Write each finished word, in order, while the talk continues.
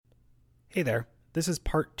Hey there, this is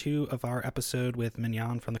part 2 of our episode with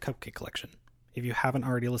Mignon from the Cupcake Collection. If you haven't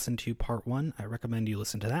already listened to part 1, I recommend you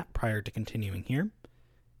listen to that prior to continuing here.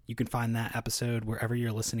 You can find that episode wherever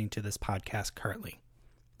you're listening to this podcast currently.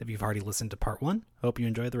 If you've already listened to part 1, hope you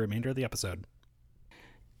enjoy the remainder of the episode.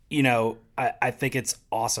 You know, I think it's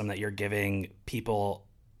awesome that you're giving people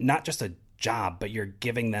not just a job, but you're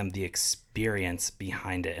giving them the experience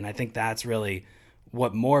behind it. And I think that's really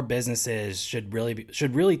what more businesses should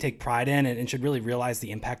really take pride in, and should really realize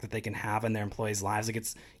the impact that they can have in their employees' lives. Like,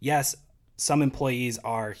 it's, yes, some employees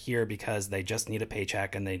are here because they just need a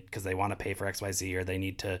paycheck and because they want to pay for XYZ, or they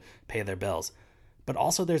need to pay their bills. But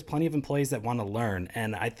also there's plenty of employees that want to learn.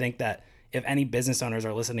 And I think that if any business owners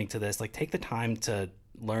are listening to this, like, take the time to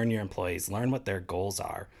learn your employees, learn what their goals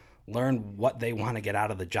are, learn what they want to get out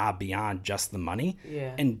of the job beyond just the money,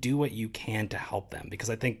 and do what you can to help them. Because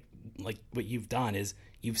I think, like, what you've done is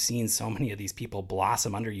you've seen so many of these people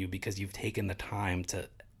blossom under you because you've taken the time to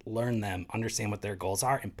learn them, understand what their goals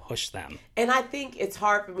are, and push them. And I think it's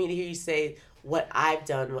hard for me to hear you say what I've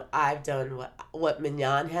done, what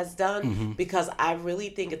Mignon has done, because I really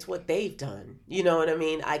think it's what they've done. You know what I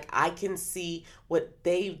mean? I can see what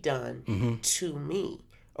they've done to me,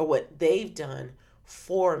 or what they've done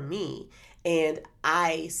for me, and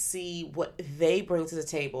I see what they bring to the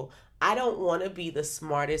table. I don't want to be the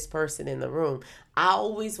smartest person in the room. I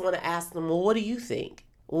always want to ask them, well, what do you think?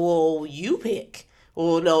 Well, you pick.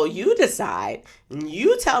 Well, no, you decide.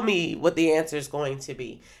 You tell me what the answer is going to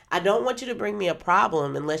be. I don't want you to bring me a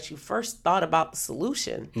problem unless you first thought about the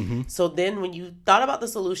solution. So then when you thought about the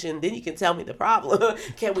solution, then you can tell me the problem.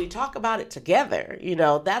 Can we talk about it together? You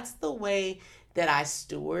know, that's the way that I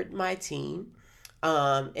steward my team.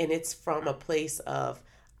 And it's from a place of,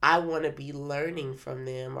 I want to be learning from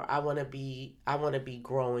them, or I want to be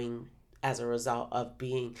growing as a result of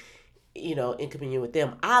being, you know, in communion with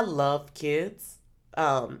them. I love kids.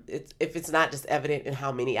 If it's not just evident in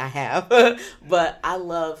how many I have, but I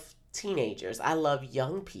love teenagers. I love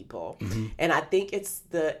young people. And I think it's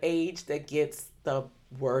the age that gets the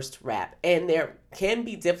worst rap. And there can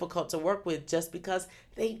be difficult to work with just because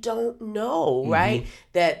they don't know, right?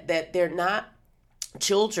 That they're not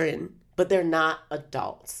children, but they're not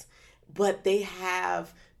adults. But they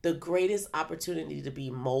have the greatest opportunity to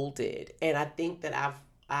be molded. And I think that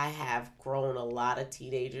I have grown a lot of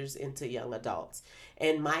teenagers into young adults.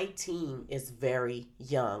 And my team is very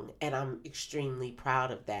young, and I'm extremely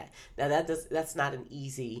proud of that. Now, that's not an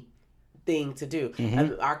easy thing to do.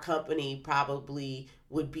 Our company probably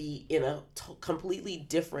would be in a completely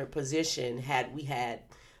different position had we had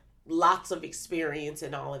lots of experience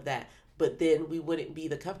and all of that. But then we wouldn't be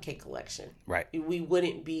the Cupcake Collection. Right. We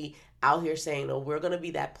wouldn't be out here saying, oh, we're going to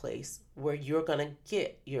be that place where you're going to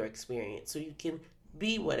get your experience so you can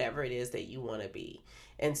be whatever it is that you want to be.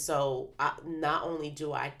 And so not only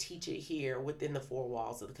do I teach it here within the four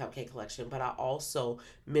walls of the Cupcake Collection, but I also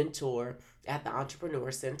mentor at the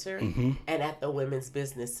Entrepreneur Center and at the Women's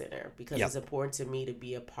Business Center, because it's important to me to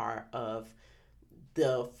be a part of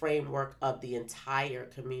the framework of the entire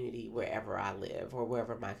community wherever I live or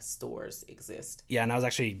wherever my stores exist. Yeah, and I was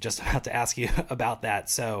actually just about to ask you about that.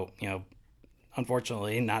 So, you know,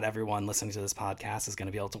 unfortunately, not everyone listening to this podcast is going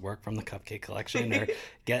to be able to work from the Cupcake Collection or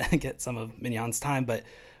get some of Mignon's time. But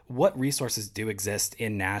what resources do exist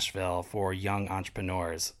in Nashville for young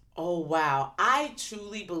entrepreneurs? Oh, wow. I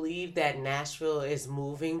truly believe that Nashville is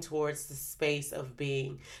moving towards the space of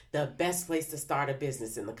being the best place to start a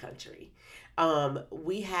business in the country.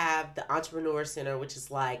 We have the Entrepreneur Center, which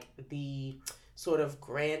is like the sort of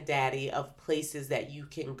granddaddy of places that you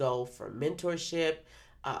can go for mentorship,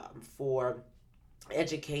 for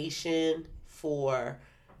education, for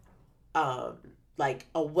like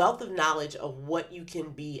a wealth of knowledge of what you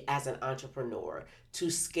can be as an entrepreneur,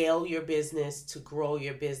 to scale your business, to grow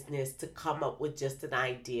your business, to come up with just an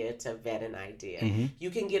idea, to vet an idea.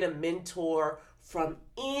 You can get a mentor from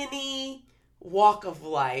any walk of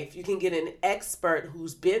life. You can get an expert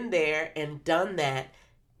who's been there and done that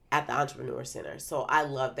at the Entrepreneur Center. So I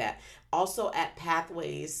love that. Also at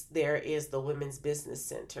Pathways, there is the Women's Business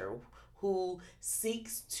Center, who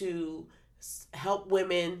seeks to help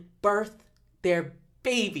women birth their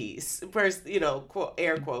babies, first, you know,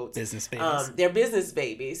 air quotes, business babies. They're business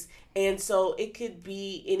babies. And so it could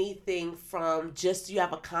be anything from just you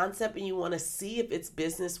have a concept and you want to see if it's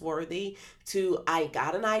business worthy, to I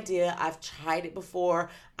got an idea, I've tried it before,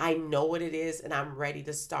 I know what it is, and I'm ready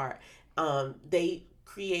to start. They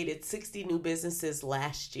created 60 new businesses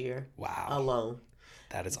last year. Wow. Alone.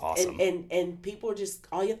 That is awesome. And people are just,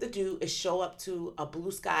 all you have to do is show up to a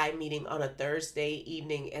Blue Sky meeting on a Thursday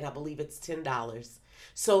evening, and I believe it's $10.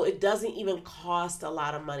 So it doesn't even cost a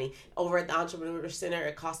lot of money. Over at the Entrepreneur Center,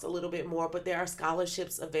 it costs a little bit more, but there are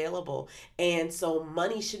scholarships available. And so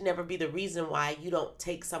money should never be the reason why you don't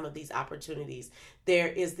take some of these opportunities. There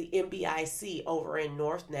is the MBIC over in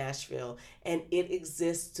North Nashville, and it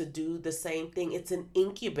exists to do the same thing. It's an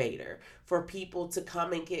incubator for people to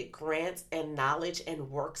come and get grants and knowledge and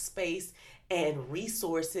workspace and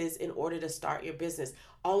resources in order to start your business.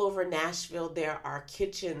 All over Nashville, there are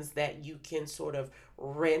kitchens that you can sort of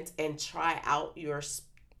rent and try out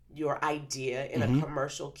your idea in a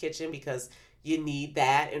commercial kitchen, because you need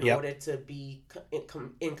that in order to be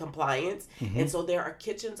in compliance. And so there are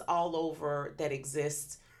kitchens all over that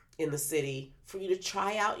exist in the city for you to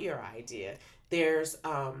try out your idea. There's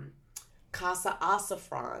Casa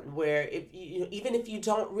Asafran, where even if you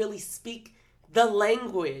don't really speak the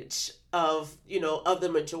language of the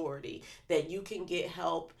majority, that you can get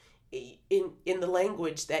help in the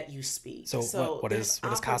language that you speak. So what is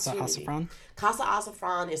Casa Asafran? Casa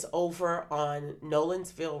Asafran is over on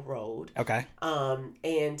Nolensville Road. Okay.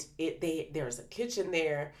 And there's a kitchen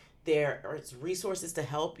there. There are resources to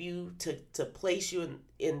help you to place you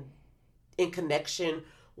in connection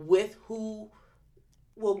with who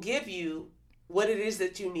will give you what it is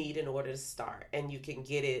that you need in order to start, and you can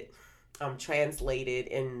get it translated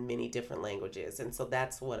in many different languages. And so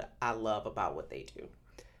that's what I love about what they do.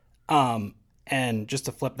 And just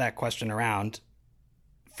to flip that question around,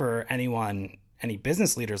 for any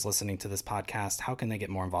business leaders listening to this podcast, how can they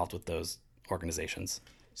get more involved with those organizations?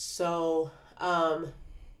 So,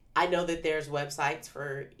 I know that there's websites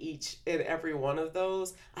for each and every one of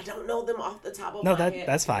those. I don't know them off the top of my head. No,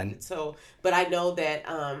 that's fine. So, but I know that,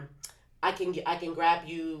 I can grab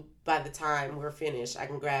you by the time we're finished. I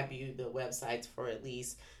can grab you the websites for at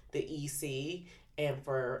least the EC and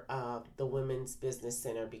for the Women's Business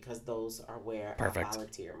Center, because those are where I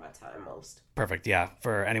volunteer my time most. Perfect. Yeah.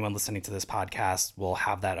 For anyone listening to this podcast, we'll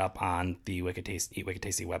have that up on the Eat Wicked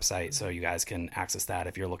Tasty website, so you guys can access that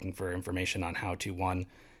if you're looking for information on how to, one,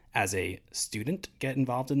 as a student, get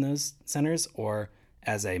involved in those centers, or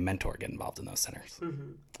as a mentor, get involved in those centers.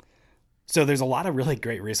 Mm-hmm. So there's a lot of really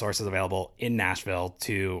great resources available in Nashville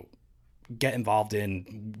to get involved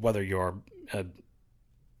in, whether you're an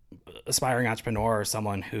aspiring entrepreneur or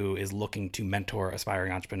someone who is looking to mentor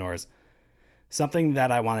aspiring entrepreneurs. Something that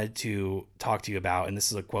I wanted to talk to you about, and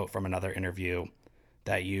this is a quote from another interview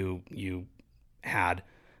that you had.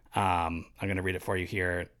 I'm going to read it for you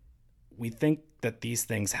here. We think that these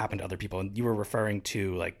things happen to other people, and you were referring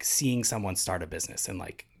to like seeing someone start a business and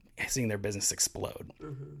like seeing their business explode.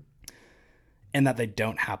 Mm-hmm. And that they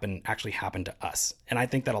don't actually happen to us. And I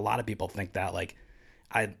think that a lot of people think that, like,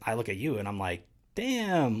 I look at you and I'm like,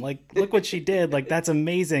 damn, like, look what she did. Like, that's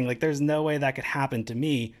amazing. Like, there's no way that could happen to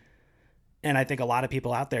me. And I think a lot of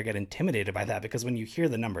people out there get intimidated by that, because when you hear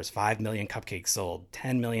the numbers, 5 million cupcakes sold,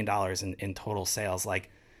 $10 million in total sales, like,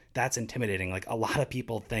 that's intimidating. Like, a lot of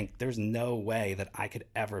people think there's no way that I could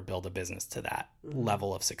ever build a business to that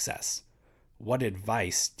level of success. What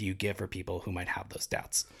advice do you give for people who might have those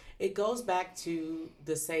doubts? It goes back to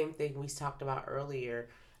the same thing we talked about earlier,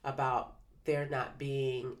 about there not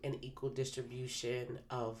being an equal distribution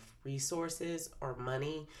of resources or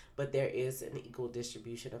money, but there is an equal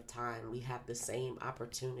distribution of time. We have the same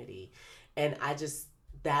opportunity. And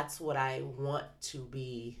that's what I want to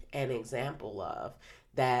be an example of,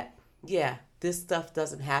 that, yeah, this stuff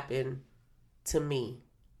doesn't happen to me,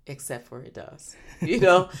 except for it does,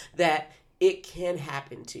 that it can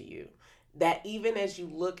happen to you. That even as you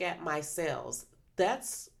look at my sales,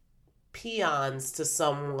 that's peons to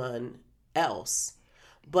someone else.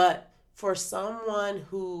 But for someone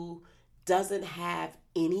who doesn't have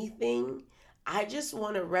anything, I just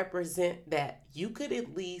want to represent that you could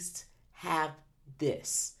at least have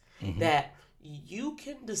this, that you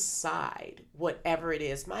can decide whatever it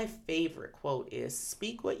is. My favorite quote is,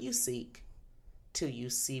 speak what you seek till you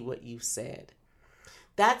see what you said.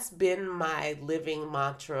 That's been my living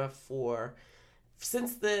mantra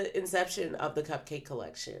since the inception of the Cupcake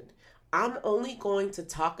Collection. I'm only going to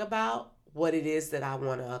talk about what it is that I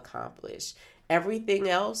want to accomplish. Everything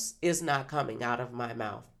else is not coming out of my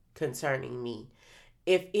mouth concerning me.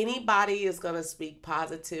 If anybody is going to speak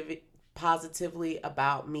positively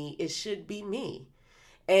about me, it should be me.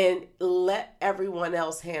 And let everyone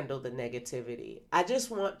else handle the negativity. I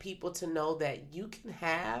just want people to know that you can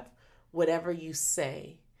have whatever you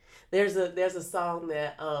say. There's a song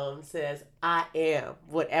that says, I am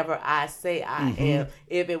whatever I say I am.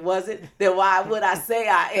 If it wasn't, then why would I say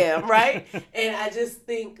I am, right? And I just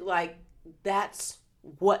think, like, that's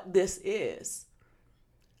what this is.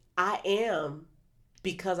 I am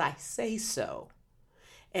because I say so.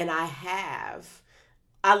 And I have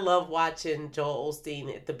I love watching Joel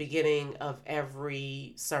Osteen at the beginning of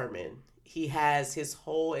every sermon. He has his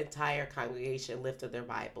whole entire congregation lift up their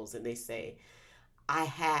Bibles and they say, I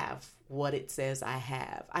have what it says I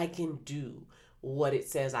have. I can do what it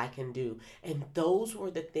says I can do. And those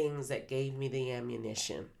were the things that gave me the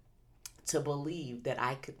ammunition to believe that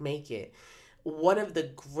I could make it. One of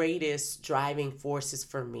the greatest driving forces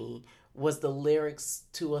for me was the lyrics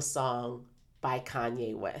to a song by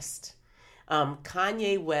Kanye West.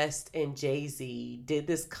 Kanye West and Jay-Z did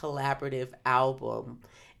this collaborative album,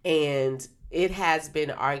 and it has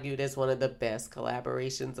been argued as one of the best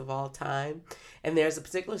collaborations of all time. And there's a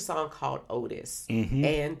particular song called Otis. Mm-hmm.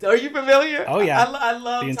 And are you familiar? Oh, yeah. I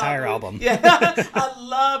love the entire album. Yeah, I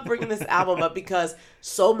love bringing this album up because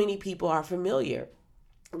so many people are familiar.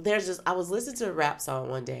 I was listening to a rap song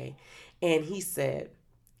one day, and he said,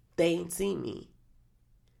 they ain't seen me.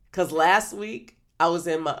 Because last week, I was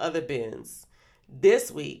in my other bins.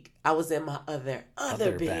 This week, I was in my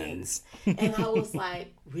other bins. And I was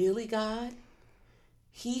like, really, God?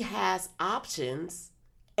 He has options,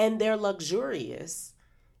 and they're luxurious,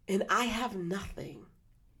 and I have nothing.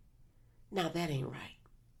 Now, that ain't right.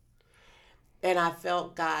 And I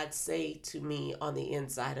felt God say to me on the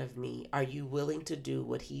inside of me, are you willing to do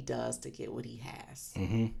what he does to get what he has?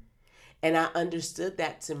 Mm-hmm. And I understood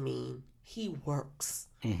that to mean he works.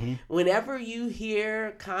 Mm-hmm. Whenever you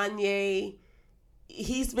hear Kanye,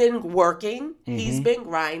 he's been working, mm-hmm. he's been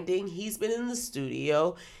grinding, he's been in the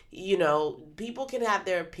studio. You know, people can have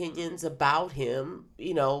their opinions about him,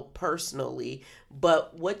 you know, personally.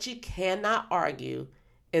 But what you cannot argue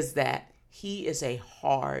is that he is a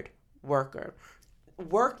hard worker.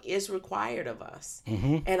 Work is required of us.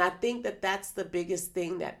 Mm-hmm. And I think that that's the biggest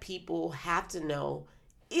thing that people have to know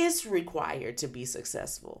is required to be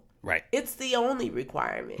successful. Right. It's the only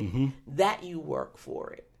requirement mm-hmm. that you work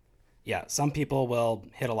for it. Yeah, some people will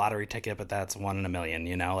hit a lottery ticket, but that's 1 in a million,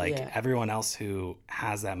 you know? Like, everyone else who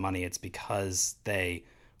has that money, it's because they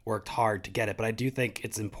worked hard to get it. But I do think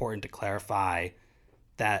it's important to clarify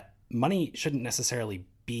that money shouldn't necessarily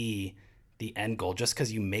be the end goal. Just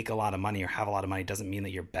because you make a lot of money or have a lot of money doesn't mean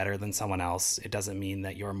that you're better than someone else. It doesn't mean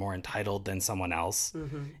that you're more entitled than someone else.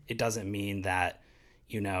 Mm-hmm. It doesn't mean that,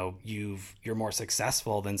 you know, you're more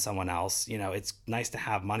successful than someone else. You know, it's nice to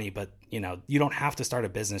have money, but, you know, you don't have to start a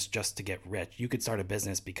business just to get rich. You could start a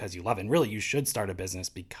business because you love it. And really, you should start a business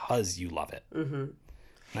because you love it. Mm-hmm. And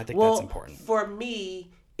I think that's important. For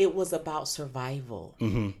me, it was about survival.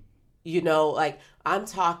 Mm-hmm. You know, like, I'm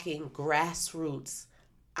talking grassroots.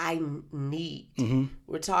 I need. Mm-hmm.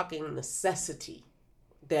 We're talking necessity.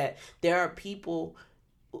 That there are people,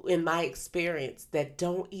 in my experience, that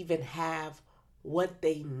don't even have what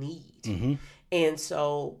they need. Mm-hmm. And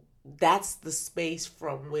so that's the space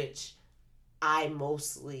from which I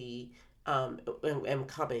mostly am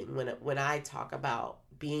coming when I talk about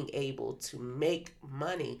being able to make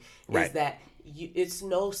money. Right. Is that it's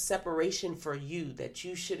no separation for you, that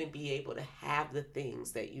you shouldn't be able to have the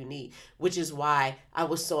things that you need, which is why I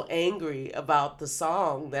was so angry about the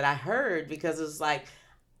song that I heard, because it was like,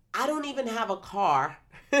 I don't even have a car.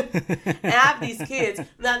 And I have these kids.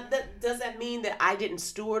 Now, does that mean that I didn't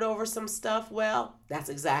steward over some stuff? Well, that's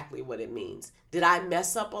exactly what it means. Did I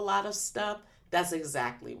mess up a lot of stuff? That's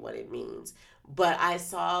exactly what it means. But I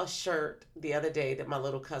saw a shirt the other day that my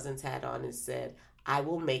little cousins had on and said, I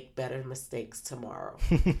will make better mistakes tomorrow.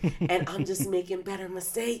 And I'm just making better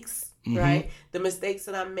mistakes, mm-hmm. right? The mistakes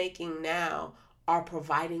that I'm making now are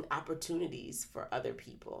providing opportunities for other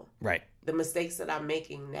people. Right. The mistakes that I'm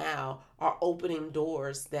making now are opening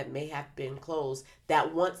doors that may have been closed,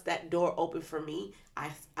 that once that door opened for me,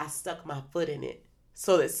 I stuck my foot in it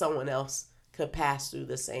so that someone else could pass through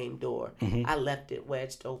the same door. Mm-hmm. I left it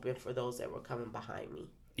wedged open for those that were coming behind me.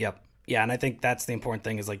 Yep. Yeah, and I think that's the important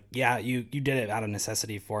thing is, like, yeah, you did it out of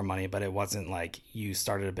necessity for money, but it wasn't like you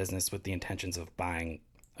started a business with the intentions of buying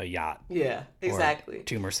a yacht. Yeah, exactly. Or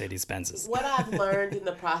 2 Mercedes-Benzes. What I've learned in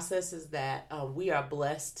the process is that we are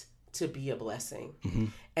blessed to be a blessing. Mm-hmm.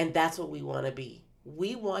 And that's what we want to be.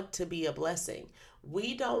 We want to be a blessing.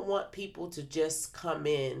 We don't want people to just come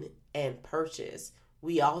in and purchase.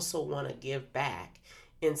 We also want to give back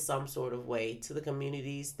in some sort of way to the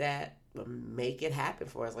communities that make it happen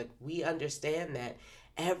for us. Like, we understand that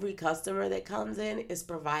every customer that comes in is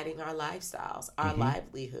providing our lifestyles, our mm-hmm.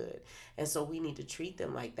 livelihood. And so we need to treat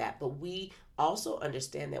them like that. But we also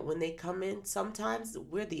understand that when they come in, sometimes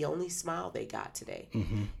we're the only smile they got today.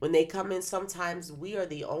 Mm-hmm. When they come in, sometimes we are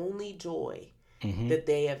the only joy mm-hmm. that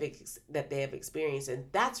they have experienced. And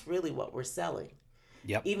that's really what we're selling.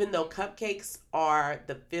 Yep. Even though cupcakes are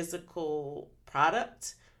the physical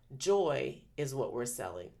product, joy is what we're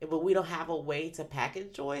selling. But we don't have a way to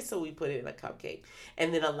package joy, so we put it in a cupcake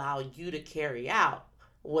and then allow you to carry out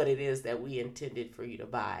what it is that we intended for you to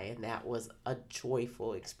buy. And that was a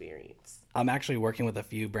joyful experience. I'm actually working with a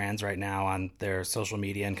few brands right now on their social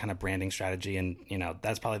media and kind of branding strategy. And,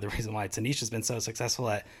 that's probably the reason why Tanisha's been so successful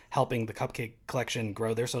at helping the Cupcake Collection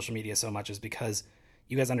grow their social media so much, is because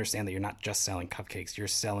you guys understand that you're not just selling cupcakes, you're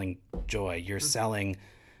selling joy, you're selling,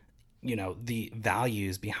 the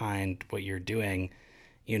values behind what you're doing.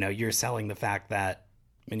 You're selling the fact that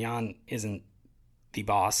Mignon isn't the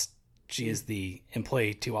boss. She is the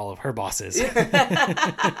employee to all of her bosses.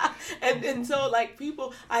 and so like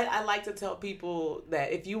people, I like to tell people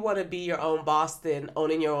that if you want to be your own boss, then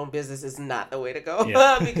owning your own business is not the way to go.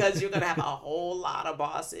 Because you're going to have a whole lot of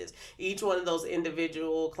bosses. Each one of those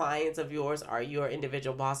individual clients of yours are your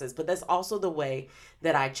individual bosses. But that's also the way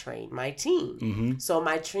that I train my team. Mm-hmm. So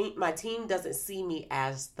my team doesn't see me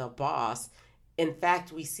as the boss. In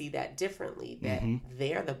fact, we see that differently, that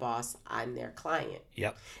they're the boss, I'm their client.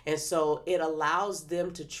 Yep. And so it allows them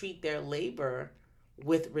to treat their labor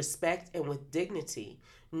with respect and with dignity,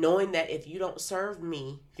 knowing that if you don't serve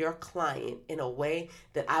me, your client, in a way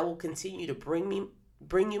that I will continue to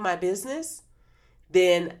bring you my business,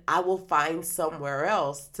 then I will find somewhere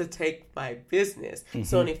else to take my business. Mm-hmm.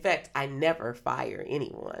 So in effect, I never fire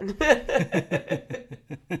anyone.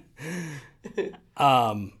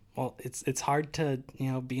 Well, it's hard to,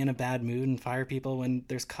 be in a bad mood and fire people when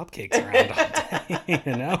there's cupcakes around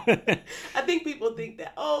all day, I think people think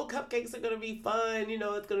that, cupcakes are going to be fun,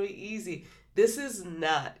 it's going to be easy. This is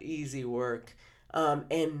not easy work.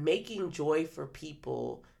 And making joy for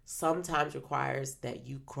people sometimes requires that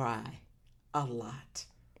you cry a lot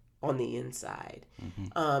on the inside.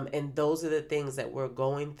 Mm-hmm. And those are the things that we're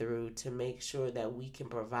going through to make sure that we can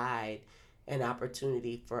provide an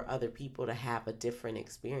opportunity for other people to have a different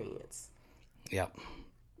experience. Yep.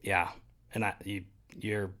 Yeah. And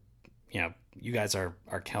you guys are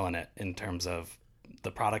killing it in terms of the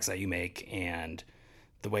products that you make and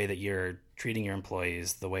the way that you're treating your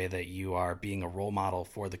employees, the way that you are being a role model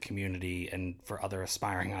for the community and for other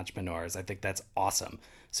aspiring entrepreneurs. I think that's awesome.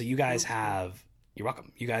 So you guys you're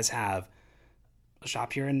welcome. You guys have a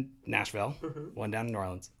shop here in Nashville, one down in New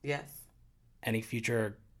Orleans. Yes. Any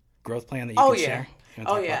future growth plan that you can share?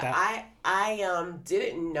 I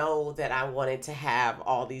didn't know that I wanted to have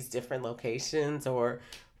all these different locations or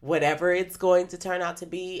whatever it's going to turn out to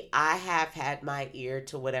be. I have had my ear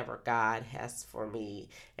to whatever God has for me,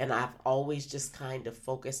 and I've always just kind of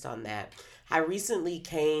focused on that. I recently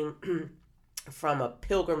came from a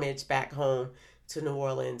pilgrimage back home to New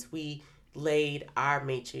Orleans. We laid our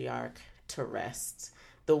matriarch to rest,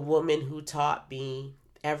 the woman who taught me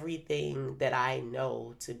everything that I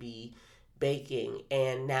know to be baking,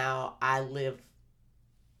 and now I live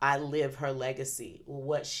her legacy,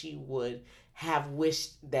 what she would have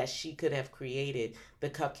wished that she could have created.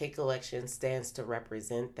 The Cupcake Collection stands to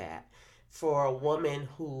represent that. For a woman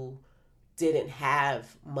who didn't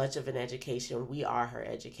have much of an education, we are her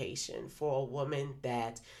education. For a woman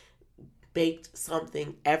that baked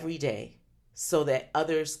something every day so that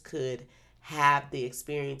others could have the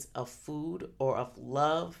experience of food or of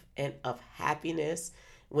love and of happiness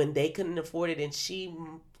when they couldn't afford it, and she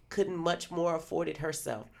couldn't much more afford it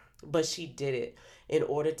herself, but she did it in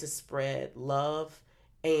order to spread love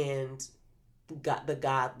and the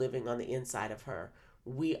God living on the inside of her.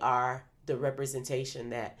 We are the representation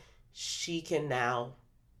that she can now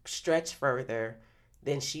stretch further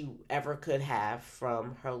than she ever could have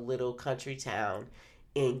from her little country town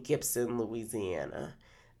in Gibson, Louisiana.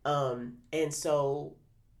 And so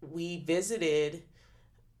we visited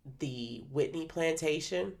the Whitney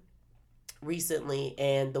Plantation recently,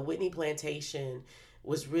 and the Whitney Plantation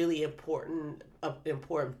was really an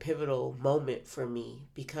important pivotal moment for me,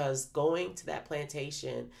 because going to that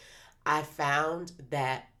plantation, I found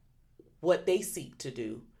that what they seek to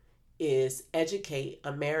do is educate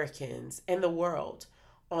Americans and the world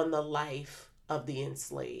on the life of the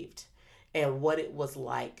enslaved and what it was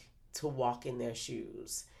like to walk in their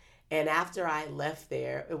shoes. And after I left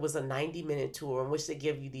there, it was a 90-minute tour in which they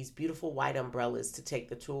give you these beautiful white umbrellas to take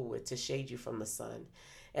the tour with to shade you from the sun.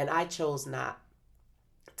 And I chose not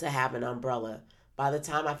to have an umbrella. By the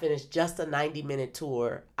time I finished just a 90-minute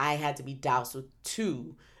tour, I had to be doused with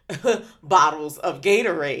 2 bottles of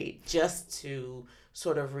Gatorade just to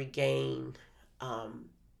sort of regain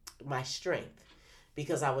my strength,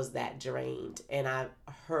 because I was that drained. And I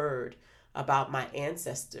heard about my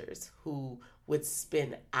ancestors who would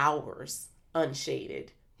spend hours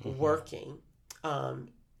unshaded working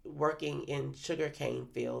in sugarcane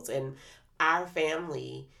fields. And our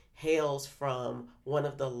family hails from one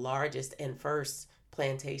of the largest and first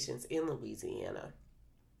plantations in Louisiana.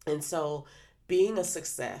 And so being a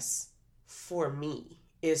success for me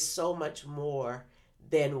is so much more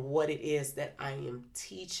than what it is that I am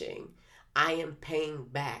teaching. I am paying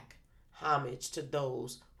back homage to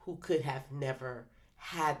those who could have never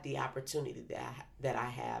had the opportunity that I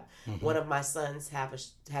have. Mm-hmm. One of my sons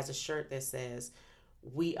has a shirt that says,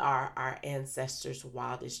 "We are our ancestors'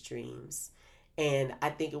 wildest dreams." And I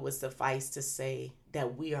think it would suffice to say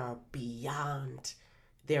that we are beyond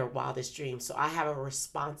their wildest dreams. So I have a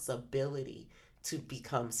responsibility to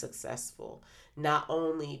become successful, not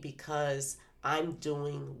only because I'm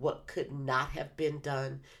doing what could not have been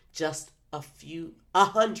done just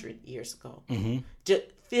 100 years ago, mm-hmm. just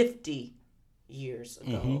 50 years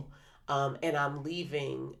ago. Mm-hmm. And I'm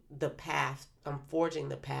leaving the path, I'm forging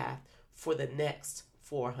the path for the next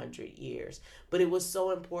 400 years. But it was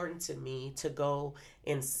so important to me to go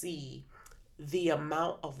and see the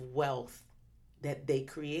amount of wealth that they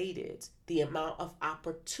created, the amount of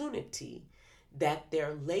opportunity that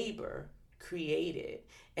their labor created,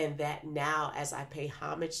 and that now as I pay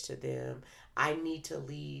homage to them, I need to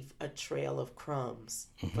leave a trail of crumbs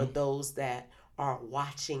mm-hmm. for those that are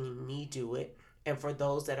watching me do it, and for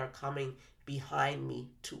those that are coming behind me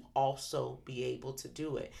to also be able to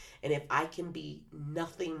do it. And if I can be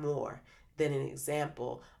nothing more than an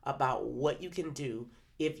example about what you can do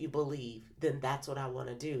if you believe, then that's what I want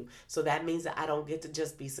to do. So that means that I don't get to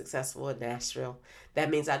just be successful in Nashville. That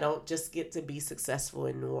means I don't just get to be successful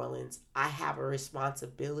in New Orleans. I have a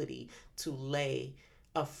responsibility to lay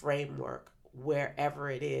a framework wherever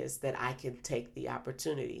it is that I can take the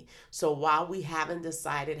opportunity. So while we haven't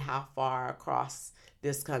decided how far across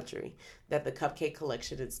this country that the Cupcake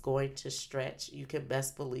Collection is going to stretch, you can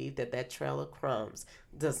best believe that that trail of crumbs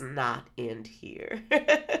does not end here.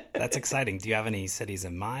 That's exciting. Do you have any cities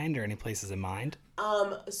in mind or any places in mind?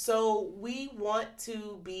 So we want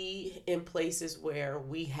to be in places where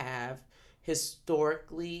we have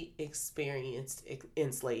historically experienced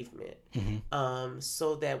enslavement, mm-hmm.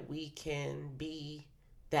 So that we can be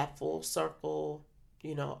that full circle,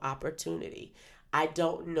 opportunity. I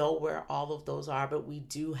don't know where all of those are, but we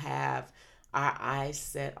do have our eyes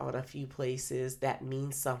set on a few places that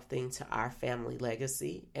mean something to our family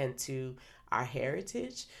legacy and to our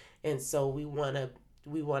heritage. And so we want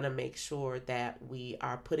to make sure that we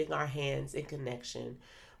are putting our hands in connection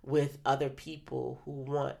with other people who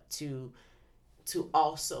want to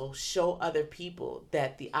also show other people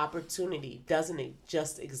that the opportunity doesn't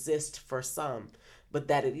just exist for some, but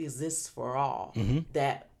that it exists for all, mm-hmm.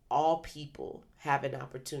 that all people have an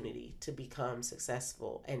opportunity to become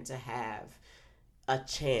successful and to have a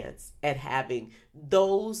chance at having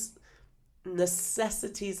those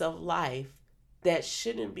necessities of life that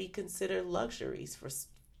shouldn't be considered luxuries for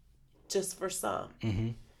some. Mm-hmm.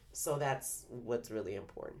 So that's what's really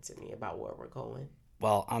important to me about where we're going.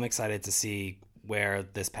 Well, I'm excited to see where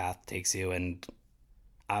this path takes you, and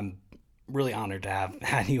I'm really honored to have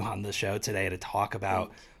had you on the show today to talk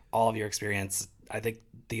about all of your experience. I think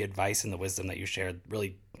the advice and the wisdom that you shared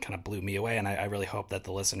really kind of blew me away, and I really hope that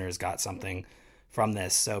the listeners got something from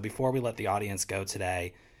this. So before we let the audience go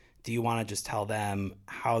today, do you want to just tell them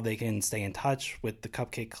how they can stay in touch with the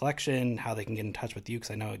Cupcake Collection, how they can get in touch with you?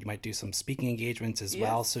 Because I know you might do some speaking engagements as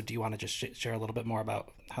well. So do you want to just share a little bit more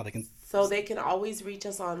about how they can... So they can always reach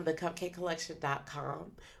us on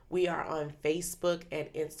thecupcakecollection.com. We are on Facebook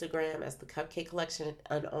and Instagram as The Cupcake Collection,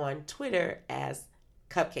 and on Twitter as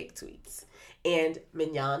Cupcake Tweets, and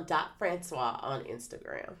mignon.francois on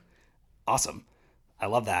Instagram. Awesome. I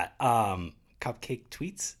love that. Cupcake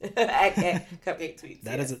Tweets? Cupcake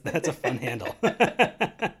Tweets. That's a fun handle. I'm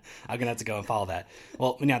going to have to go and follow that.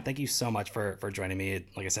 Well, Mignon, thank you so much for joining me.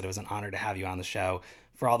 Like I said, it was an honor to have you on the show.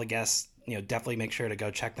 For all the guests, definitely make sure to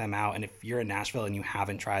go check them out. And if you're in Nashville and you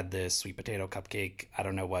haven't tried the sweet potato cupcake, I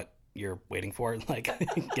don't know what you're waiting for. Like,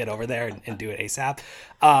 get over there and do it ASAP.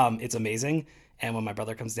 It's amazing. And when my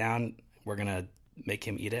brother comes down, we're going to make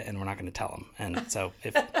him eat it, and we're not going to tell him. And so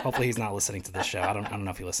hopefully he's not listening to this show. I don't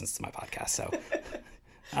know if he listens to my podcast. So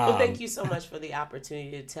well, thank you so much for the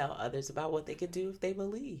opportunity to tell others about what they could do if they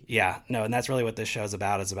believe. Yeah, no, and that's really what this show is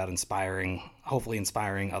about. It's about hopefully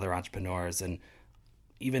inspiring other entrepreneurs and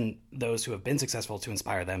even those who have been successful, to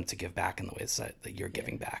inspire them to give back in the ways that you're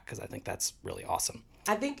giving back, because I think that's really awesome.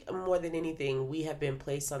 I think more than anything, we have been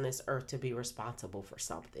placed on this earth to be responsible for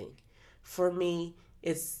something. For me,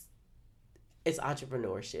 it's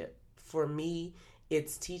entrepreneurship. For me,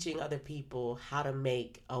 it's teaching other people how to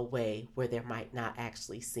make a way where there might not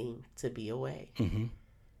actually seem to be a way. Mm-hmm.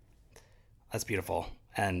 That's beautiful.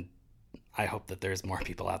 And I hope that there's more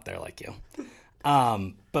people out there like you.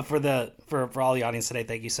 But for all the audience today,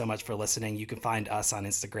 thank you so much for listening. You can find us on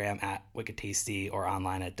Instagram at Wicked Tasty or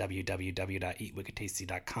online at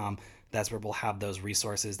www.eatwickedtasty.com. That's where we'll have those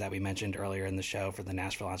resources that we mentioned earlier in the show for the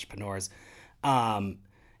Nashville entrepreneurs. And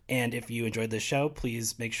if you enjoyed this show,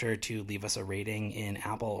 please make sure to leave us a rating in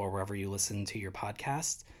Apple or wherever you listen to your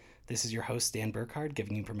podcast. This is your host, Dan Burkhardt,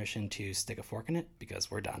 giving you permission to stick a fork in it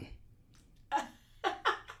because we're done.